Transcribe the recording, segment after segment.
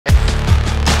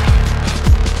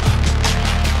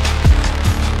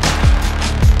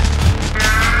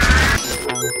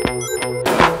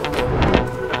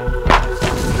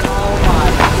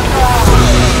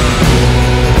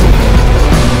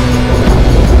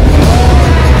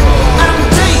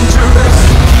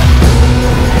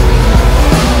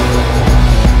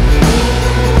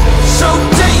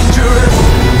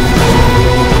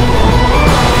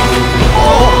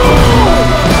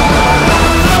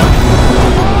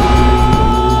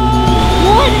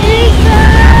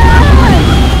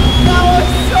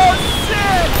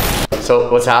So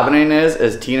what's happening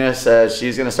is Tina says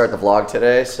she's gonna start the vlog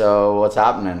today. So what's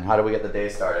happening? How do we get the day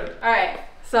started? All right,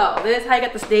 so this is how you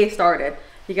get this day started.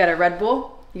 You got a Red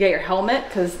Bull, you get your helmet,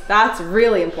 because that's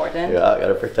really important. Yeah,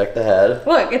 gotta protect the head.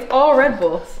 Look, it's all Red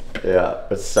Bulls. Yeah,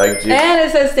 it's psych juice. And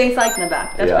it says stay psyched in the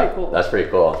back. That's pretty cool. That's pretty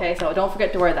cool. Okay, so don't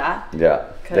forget to wear that. Yeah.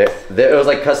 It was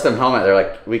like custom helmet. They're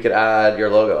like, we could add your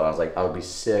logo. I was like, I would be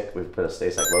sick. We put a Stay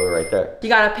Psyched logo right there. You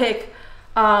gotta pick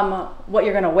what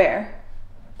you're gonna wear.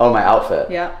 Oh, my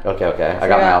outfit. Yeah. Okay. So I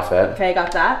got my outfit. Okay, I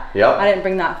got that. Yep. I didn't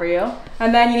bring that for you.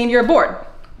 And then you need your board.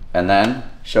 And then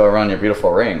show everyone your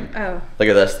beautiful ring. Oh. Look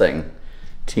at this thing.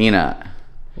 Tina.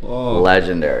 Whoa.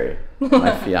 Legendary.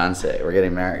 My fiance. We're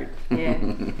getting married. Yeah.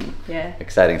 Yeah.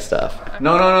 Exciting stuff.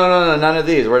 No, none of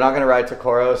these. We're not gonna ride to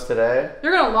Coros today.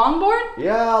 You're gonna longboard?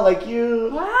 Yeah, like you.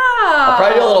 Wow. I'll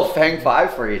probably do a little Fang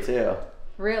 5 for you too.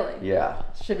 Really? Yeah.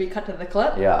 Should we cut to the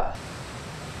clip? Yeah.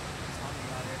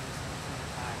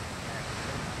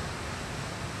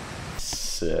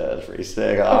 That's pretty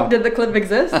sick, huh? Oh, did the clip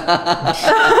exist?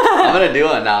 I'm gonna do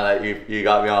it now that you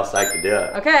got me all psyched to do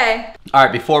it. Okay. All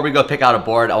right, before we go pick out a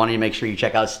board, I want you to make sure you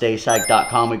check out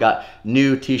staypsyched.com. We got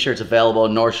new t-shirts available,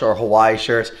 North Shore Hawaii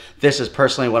shirts. This is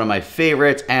personally one of my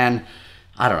favorites, and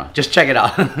I don't know, just check it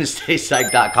out on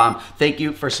staypsyched.com. Thank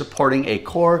you for supporting a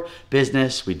core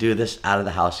business. We do this out of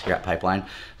the house here at Pipeline.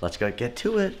 Let's go get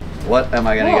to it. What am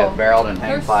I gonna get barreled and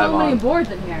hang 5 on? There's so many boards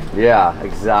in here. Yeah,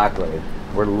 exactly.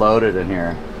 We're loaded in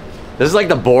here. This is like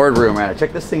the board room right now.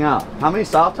 Check this thing out. How many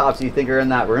soft tops do you think are in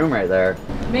that room right there?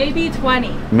 Maybe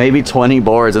 20. Maybe 20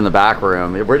 boards in the back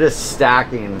room. We're just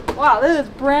stacking. Wow, this is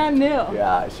brand new.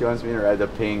 Yeah, she wants me to ride the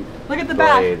pink Look at the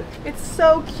blade. back. It's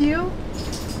so cute.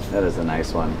 That is a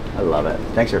nice one. I love it.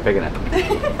 Thanks for picking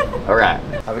it. All right.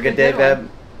 Have a good day, babe.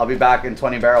 I'll be back in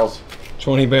 20 barrels.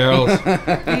 20 barrels.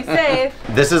 Be safe.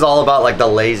 This is all about like the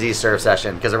lazy surf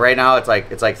session, because right now it's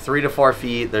like 3 to 4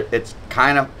 feet. It's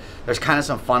kind of, there's kind of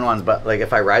some fun ones, but like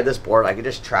if I ride this board, I could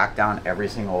just track down every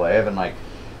single wave, and like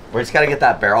we're just gotta get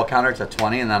that barrel counter to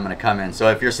 20, and then I'm gonna come in.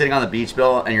 So if you're sitting on the beach,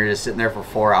 Bill, and you're just sitting there for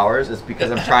 4 hours, it's because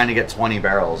I'm trying to get 20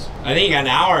 barrels. I think you got an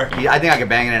hour. I think I could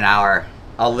bang in an hour.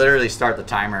 I'll literally start the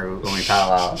timer when we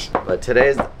paddle out. But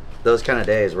today's those kind of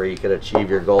days where you could achieve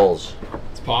your goals.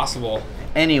 It's possible.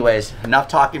 Anyways, enough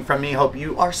talking from me. Hope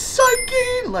you are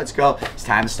psyching. Let's go. It's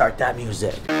time to start that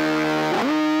music.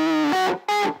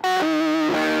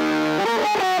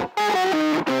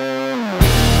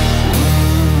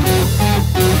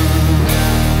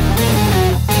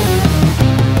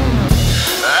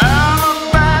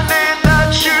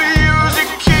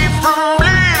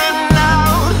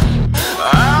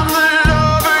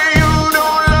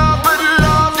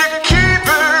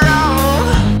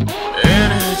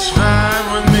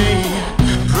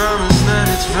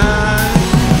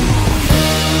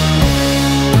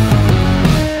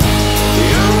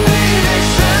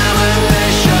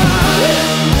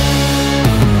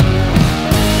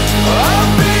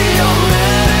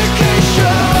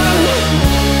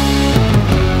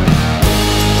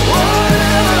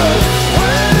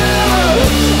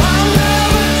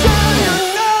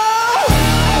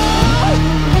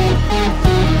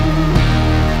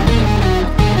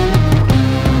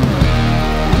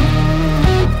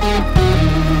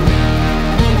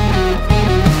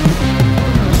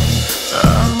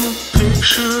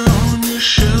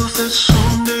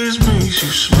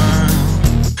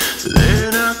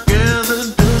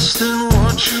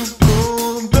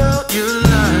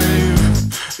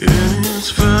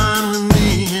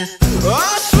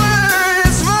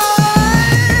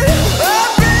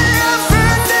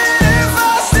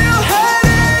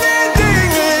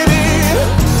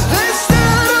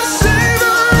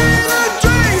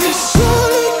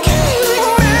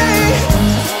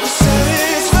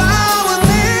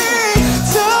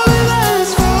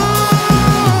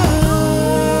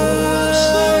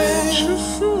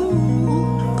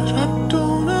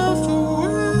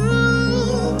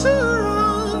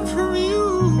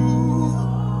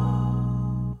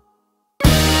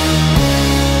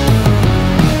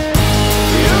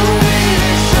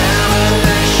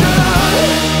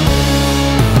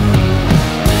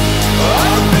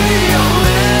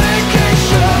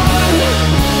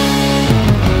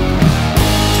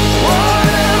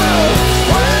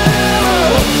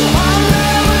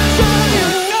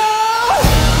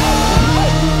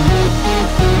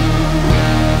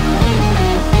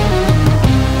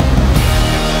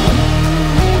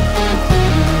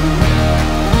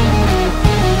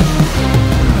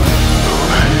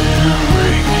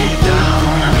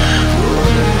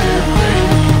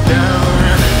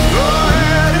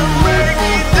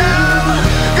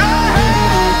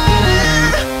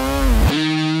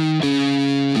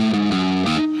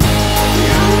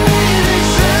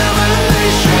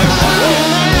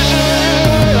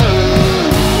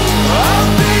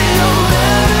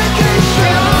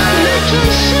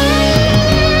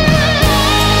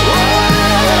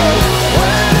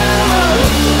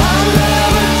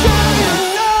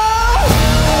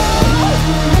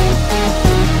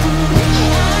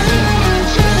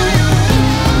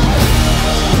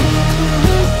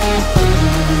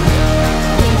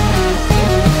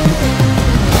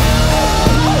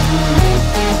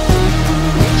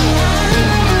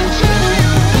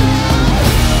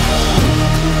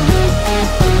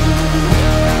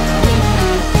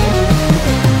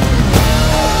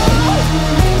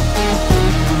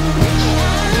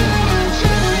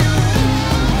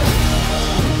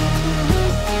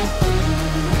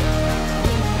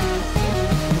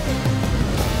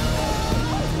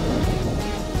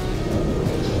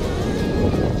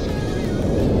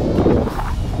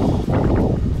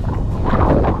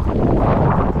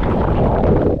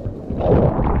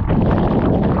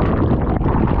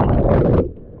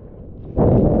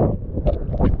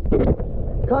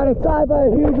 Caught inside by a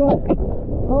huge one.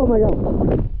 Oh my God.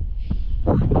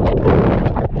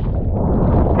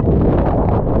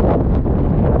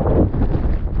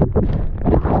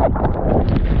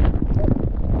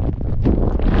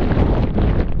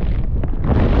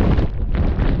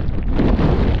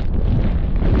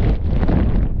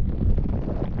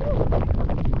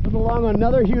 Comes along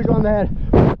another huge one that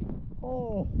had.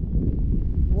 Oh,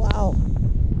 wow.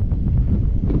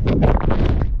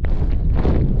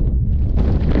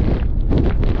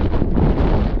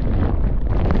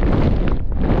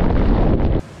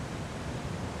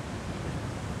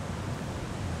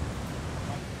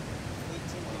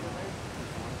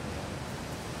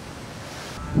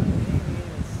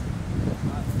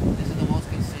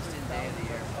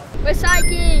 We're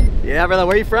cycling. Yeah, brother,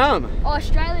 where are you from?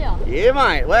 Australia. Yeah,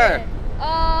 mate, where?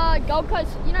 Yeah. Gold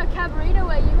Coast. You know Cabarita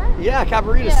where you went? Yeah,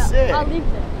 Cabarita's Yeah, sick. I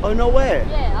lived there. Oh, no way.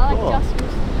 Yeah, I Cool. just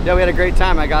moved. Yeah, we had a great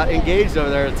time. I got engaged over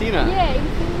there at Tina. Yeah, in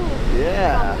Finland.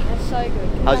 Yeah. That's so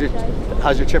good. Congratulations.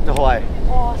 How's your trip to Hawaii?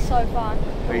 Oh, so fun.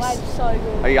 The Are you waves so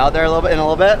good. Are you out there in a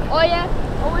little bit? Oh yeah,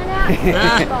 I went out.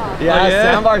 Sandbar. Yeah, Oh,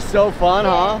 yeah? Sandbar's so fun,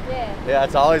 huh? Yeah. Yeah,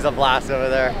 it's always a blast over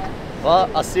there. Yeah.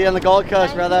 Well, I'll see you on the Gold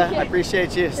Coast, Thank brother. you. I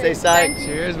appreciate you. Stay Thank safe. you.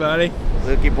 Cheers, buddy.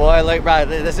 Lukey boy, look, bro,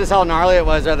 this is how gnarly it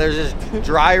was. There's this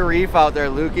dry reef out there.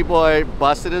 Lukey boy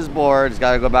busted his board. He's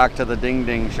got to go back to the ding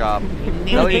ding shop.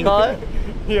 Is that what you call it?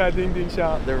 Yeah, ding ding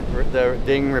shop. The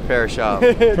ding repair shop.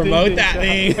 Promote that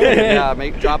thing. Yeah,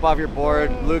 drop off your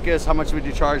board. Lucas, how much would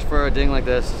you charge for a ding like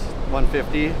this?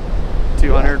 150?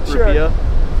 200 Sure. rupiah?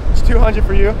 It's 200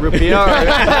 for you. Rupiah?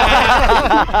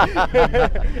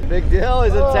 Big deal,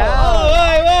 he's in town.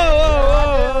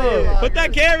 Whoa. Put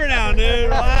that camera down, dude.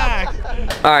 Relax.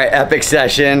 All right, epic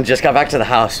session. Just got back to the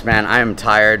house, man. I am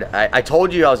tired. I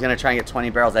told you I was gonna try and get 20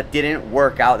 barrels. That didn't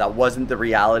work out. That wasn't the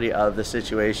reality of the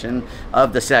situation,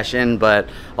 of the session, but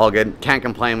all good. Can't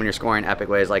complain when you're scoring epic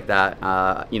waves like that.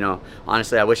 You know,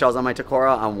 honestly, I wish I was on my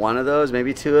Takora on one of those,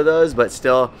 maybe two of those, but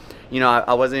still, you know,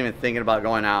 I wasn't even thinking about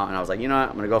going out, and I was like, you know what,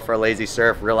 I'm gonna go for a lazy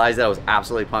surf. Realized that I was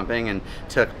absolutely pumping and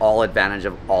took all advantage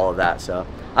of all of that. So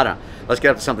I don't know. Let's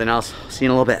get up to something else. See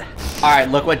you in a little bit. All right,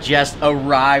 look what just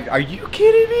arrived. Are you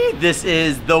kidding me? This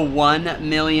is the 1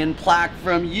 million plaque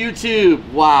from YouTube.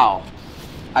 Wow.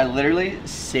 I literally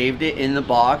saved it in the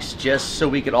box just so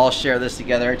we could all share this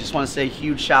together. I just want to say a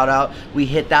huge shout out. We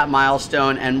hit that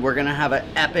milestone and we're gonna have an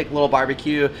epic little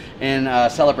barbecue in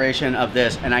celebration of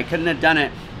this. And I couldn't have done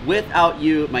it without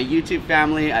you, my YouTube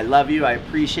family. I love you, I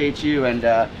appreciate you, and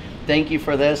thank you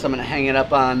for this. I'm gonna hang it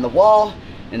up on the wall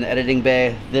in the editing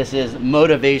bay. This is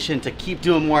motivation to keep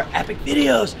doing more epic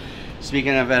videos.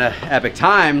 Speaking of an epic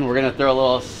time, we're gonna throw a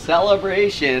little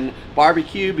celebration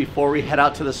barbecue before we head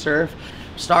out to the surf.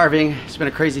 I'm starving, it's been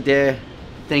a crazy day.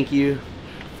 Thank you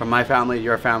from my family,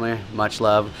 your family, much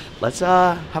love. Let's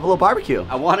have a little barbecue.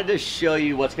 I wanted to show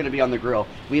you what's gonna be on the grill.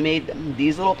 We made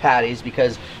these little patties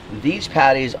because these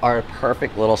patties are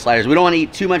perfect little sliders. We don't wanna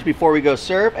eat too much before we go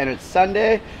surf, and it's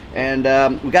Sunday, and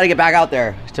we gotta get back out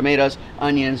there. Tomatoes,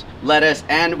 onions, lettuce,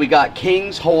 and we got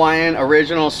King's Hawaiian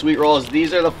original sweet rolls.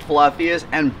 These are the fluffiest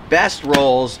and best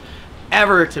rolls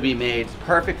ever to be made. It's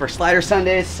perfect for slider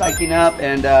Sundays, psyching up,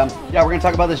 and yeah, we're gonna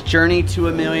talk about this journey to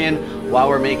 1 million while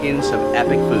we're making some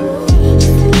epic food.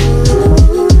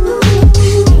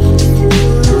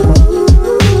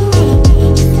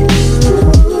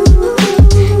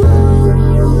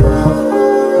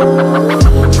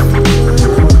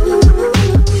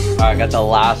 I got the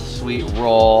last sweet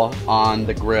roll on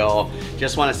the grill.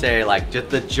 Just want to say, like, just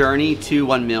the journey to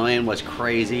 1 million was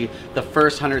crazy. The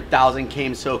first 100,000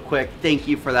 came so quick. Thank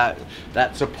you for that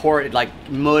support. It like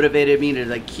motivated me to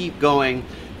like keep going.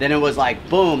 Then it was like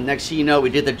boom, next thing you know, we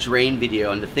did the drain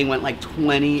video and the thing went like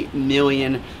 20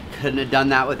 million. Couldn't have done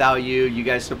that without you. You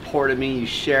guys supported me, you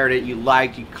shared it, you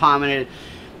liked, you commented.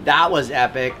 That was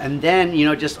epic. And then, you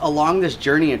know, just along this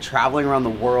journey of traveling around the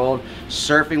world,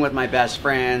 surfing with my best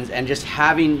friends, and just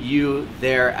having you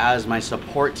there as my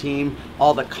support team,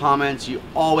 all the comments, you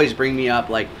always bring me up.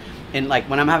 Like, and like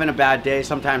when I'm having a bad day,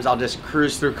 sometimes I'll just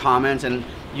cruise through comments, and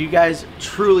you guys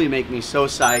truly make me so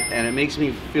psyched, and it makes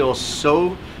me feel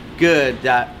so good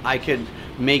that I could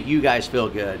make you guys feel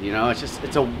good. You know,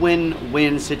 it's a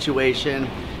win-win situation.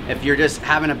 If you're just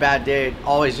having a bad day,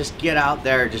 always just get out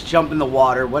there, just jump in the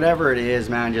water, whatever it is,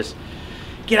 man, just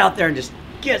get out there and just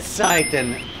get psyched.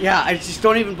 And yeah, I just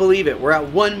don't even believe it. We're at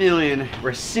 1 million.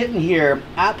 We're sitting here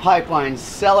at Pipeline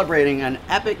celebrating an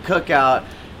epic cookout.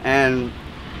 And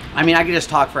I mean, I could just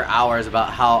talk for hours about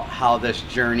how this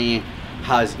journey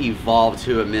has evolved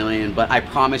to 1 million, but I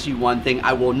promise you one thing,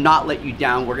 I will not let you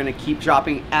down. We're gonna keep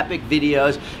dropping epic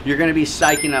videos. You're gonna be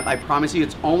psyching up. I promise you,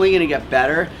 it's only gonna get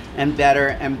better and better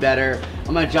and better.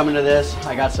 I'm gonna jump into this.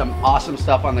 I got some awesome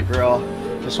stuff on the grill.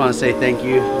 Just wanna say thank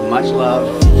you, much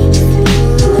love.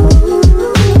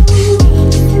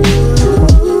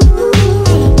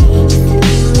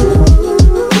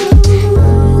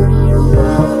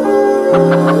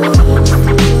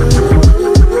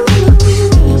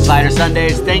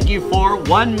 Sundays. Thank you for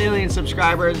 1 million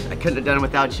subscribers. I couldn't have done it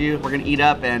without you. We're gonna eat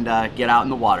up and get out in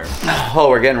the water. Oh,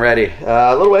 we're getting ready.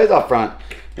 A little ways off front,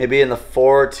 maybe in the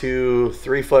 4 to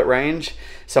 3 foot range.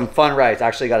 Some fun rides.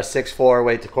 Actually got a 6'4"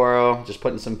 weight Tokoro, just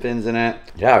putting some fins in it.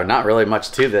 Yeah, not really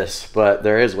much to this, but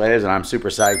there is waves and I'm super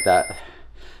psyched that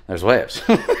there's waves.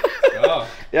 Oh.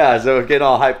 Yeah, so we're getting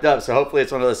all hyped up. So hopefully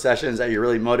it's one of those sessions that you're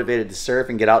really motivated to surf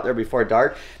and get out there before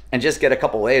dark and just get a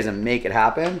couple waves and make it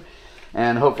happen.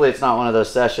 And hopefully it's not one of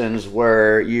those sessions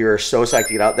where you're so psyched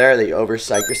to get out there that you over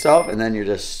psych yourself and then you're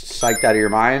just psyched out of your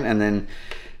mind and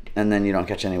then you don't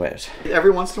catch any waves.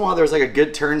 Every once in a while there's like a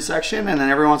good turn section, and then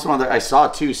every once in a while I saw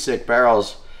 2 sick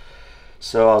barrels.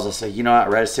 So I was just like, you know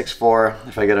what, right at 6'4",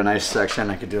 if I get a nice section,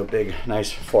 I could do a big,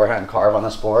 nice forehand carve on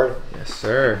this board. Yes,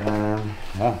 sir.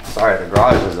 Yeah, sorry, the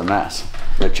garage is a mess.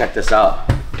 But check this out.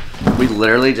 We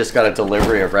literally just got a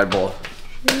delivery of Red Bull.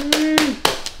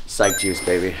 Psych juice,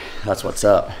 baby. That's what's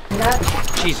up.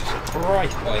 Jesus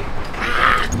Christ, boy.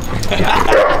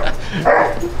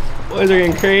 Boys are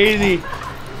getting crazy.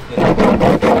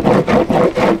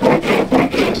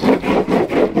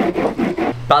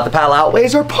 About to paddle out.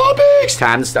 Waves are popping. It's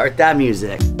time to start that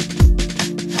music.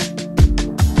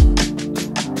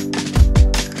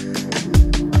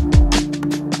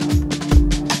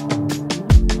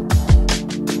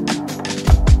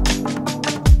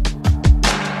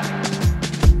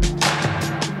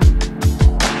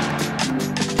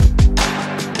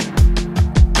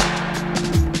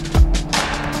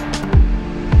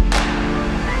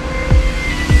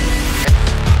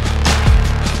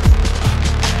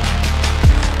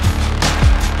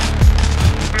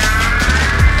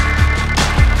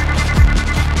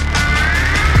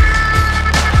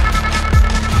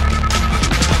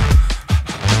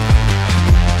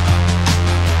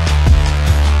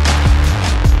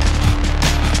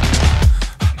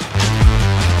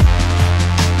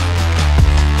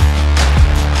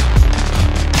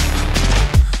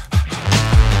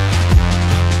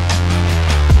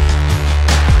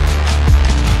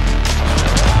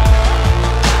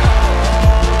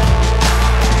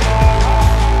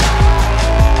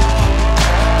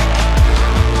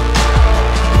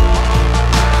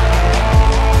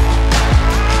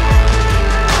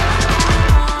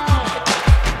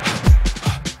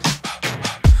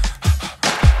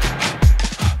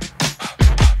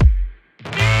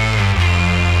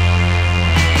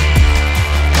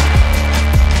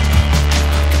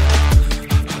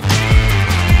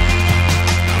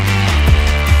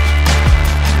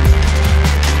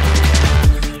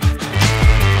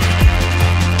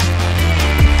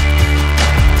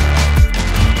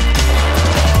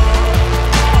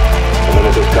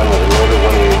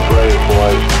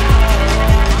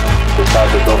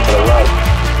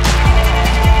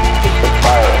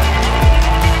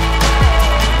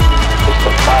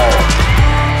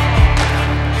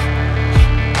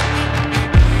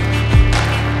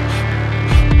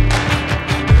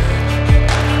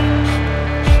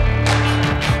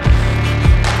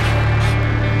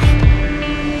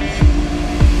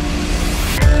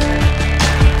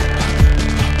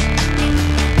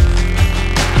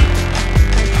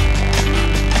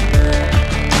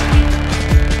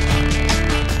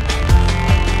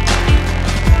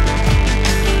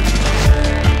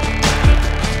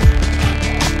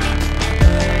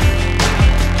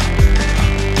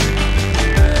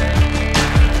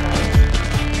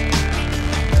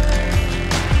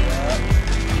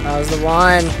 How's the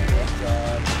wine?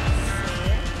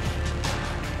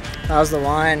 How's the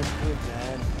wine?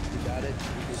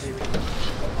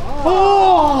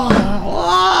 Oh!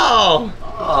 Wow!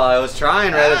 Oh, I was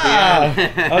trying right at the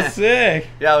end. That was sick.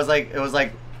 Yeah, it was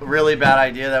like a really bad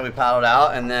idea that we paddled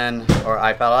out, and then, or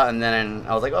I paddled out, and then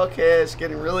I was like, okay, it's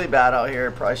getting really bad out here.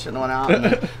 Probably shouldn't have went out. And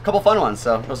then a couple fun ones,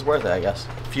 so it was worth it, I guess.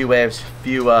 A few waves,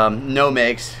 few no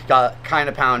makes, got kind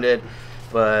of pounded,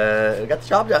 but we got the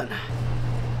job done.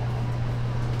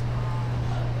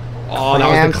 Oh,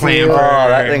 that was the clamper. Oh,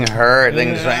 that thing hurt. Thing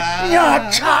just like, yeah,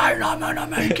 China, I'm gonna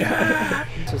make it.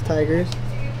 This is Tigers.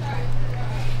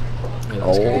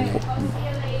 Oh,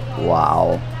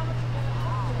 wow.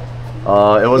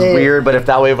 It was weird, but if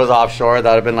that wave was offshore, that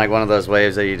would have been like one of those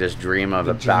waves that you just dream of,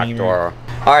 the back door.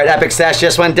 All right, epic sesh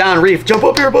just went down. Reef, jump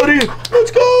up here, buddy. Let's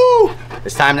go.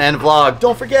 It's time to end the vlog.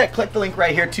 Don't forget, click the link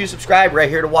right here to subscribe, right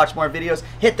here to watch more videos.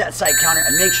 Hit that site counter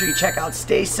and make sure you check out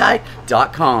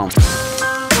stayside.com.